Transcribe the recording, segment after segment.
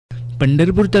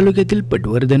पंढरपूर तालुक्यातील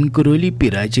पटवर्धन कुरोली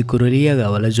पिराची कुरोली या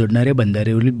गावाला जोडणाऱ्या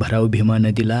बंधाऱ्यावरील भराव भीमा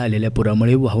नदीला आलेल्या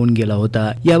पुरामुळे वाहून गेला होता।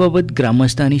 याबाबत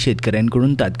ग्रामस्थ आणि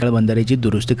शेतकऱ्यांकडून तात्काळ बंधाऱ्याची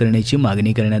दुरुस्ती करण्याची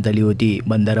मागणी करण्यात आली होती।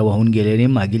 बंधारा वाहून गेल्याने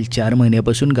मागील 4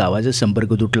 महिन्यापासून गावाचा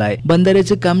संपर्क तुटलाय।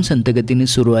 बंधाऱ्याचे काम संतगतीने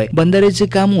सुरू आहे। बंधाऱ्याचे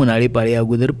काम उन्हाळी पाळी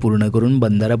अगोदर पूर्ण करून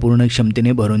बंधारा पूर्ण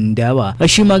क्षमतेने भरून द्यावा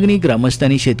अशी मागणी ग्रामस्थ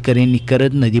आणि शेतकऱ्यांनी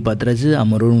करत नदीपात्राचे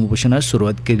आमरण उपोषणास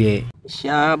सुरुवात केली आहे।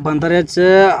 या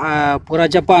बंधाऱ्याचं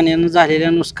पुराच्या पाण्यानं झालेल्या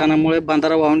नुकसानामुळे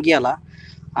बंधारा वाहून गेला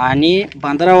आणि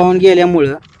बंधारा वाहून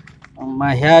गेल्यामुळं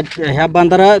ह्या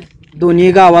बंधारा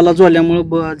दोन्ही गावाला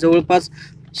जोडल्यामुळं जवळपास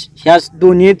ह्या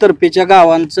दोन्ही तर्फेच्या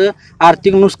गावांचं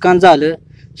आर्थिक नुकसान झालं।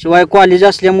 शिवाय कॉलेज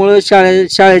असल्यामुळं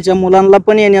शाळेच्या मुलांना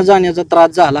पण येण्या जाण्याचा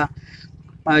त्रास झाला।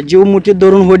 जीव मुठीत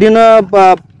धरून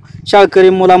होडीनं शाळकरी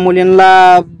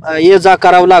मुलींना ये जा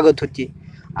करावं लागत होती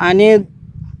आणि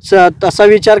तसा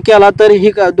विचार केला तर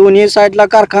ही दोन्ही साईडला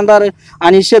कारखानदार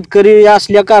आणि शेतकरी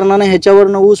असल्या कारणाने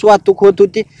ह्याच्यावरनं ऊस वाहतूक होत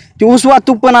होती। ती ऊस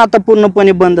वाहतूक पण आता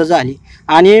पूर्णपणे बंद झाली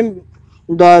आणि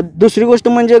दुसरी गोष्ट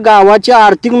म्हणजे गावाचे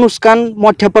आर्थिक नुकसान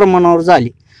मोठ्या प्रमाणावर झाली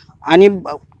आणि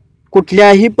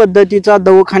कुठल्याही पद्धतीचा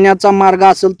दवाखान्याचा मार्ग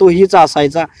असेल तो हीच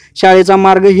असायचा, शाळेचा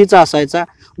मार्ग हीच असायचा।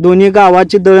 दोन्ही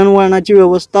गावाची दळणवळणाची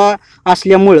व्यवस्था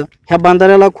असल्यामुळं ह्या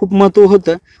बंधाऱ्याला खूप महत्त्व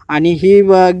होतं आणि ही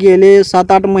गेले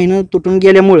 7-8 महिने तुटून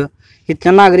गेल्यामुळं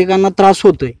इथल्या नागरिकांना त्रास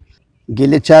होतोय।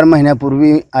 गेले 4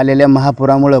 महिन्यापूर्वी आलेल्या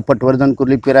महापुरामुळे पटवर्धन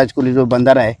कुर्ली पिराज कुर्ली जो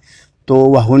बंधारा आहे तो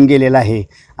वाहून गेलेला आहे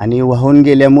आणि वाहून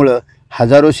गेल्यामुळं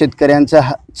हजारो शेतकऱ्यांचा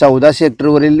 14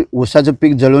 हेक्टरवरील ऊसाचं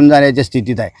पीक जळून जाण्याच्या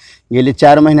स्थितीत आहे। गेले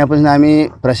 4 महिन्यापासून आम्ही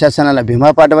प्रशासनाला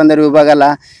भीमा पाटबंधारे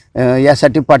विभागाला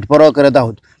यासाठी पाठपुरावा करत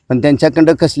आहोत, पण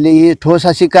त्यांच्याकडं कसलीही ठोस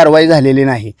अशी कारवाई झालेली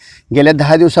नाही। गेल्या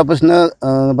 10 दिवसापासून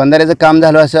बंधाऱ्याचं काम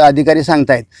झालं असं अधिकारी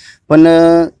सांगतायत, पण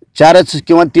 4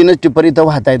 किंवा 3 टिपर इथं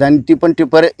वाहत आहेत आणि ती पण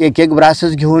टिपर एक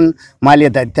ब्रासच घेऊन माल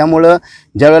येत आहेत। त्यामुळं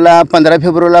ज्यावेळेला 15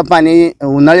 फेब्रुवारीला पाणी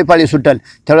उन्हाळी पाळी सुटेल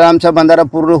त्यावेळेला आमचा बंधारा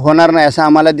पूर्ण होणार नाही असं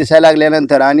आम्हाला दिसायला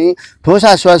लागल्यानंतर आणि ठोस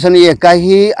आश्वासन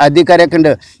एकाही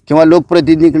अधिकाऱ्याकडं किंवा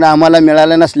लोकप्रतिनिधीकडं आम्हाला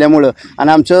मिळालं नसल्यामुळं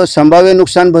आणि आमचं संभाव्य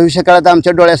नुकसान भविष्यकाळात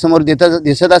आमच्या डोळ्यासमोर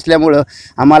दिसत असल्यामुळं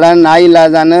आम्हाला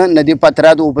नाईलाजानं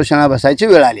नदीपात्रात उपोषणा बसायची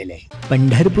वेळ आलेली आहे।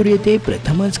 पंढरपूर येथे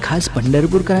प्रथमच खास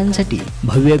पंढरपूरकरांसाठी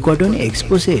भव्य कॉटन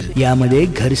एक्सपो सेल। यामध्ये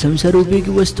घर संसार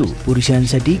उपयोगी वस्तू,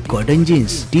 पुरुषांसाठी cotton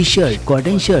jeans, T shirt,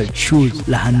 cotton shirt, shoes,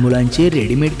 लहान मुलांचे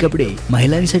रेडीमेड कपडे,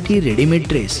 महिलांसाठी रेडीमेड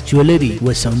ड्रेस, ज्वेलरी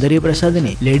व सौंदर्य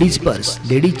प्रसाधने, लेडीज पर्स,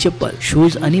 लेडीज चप्पल,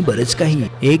 शूज आणि बरंच काही।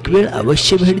 एक वेळ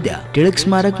अवश्य भेट द्या। टिळक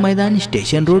स्मारक मैदान,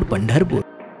 स्टेशन रोड, पंढरपूर।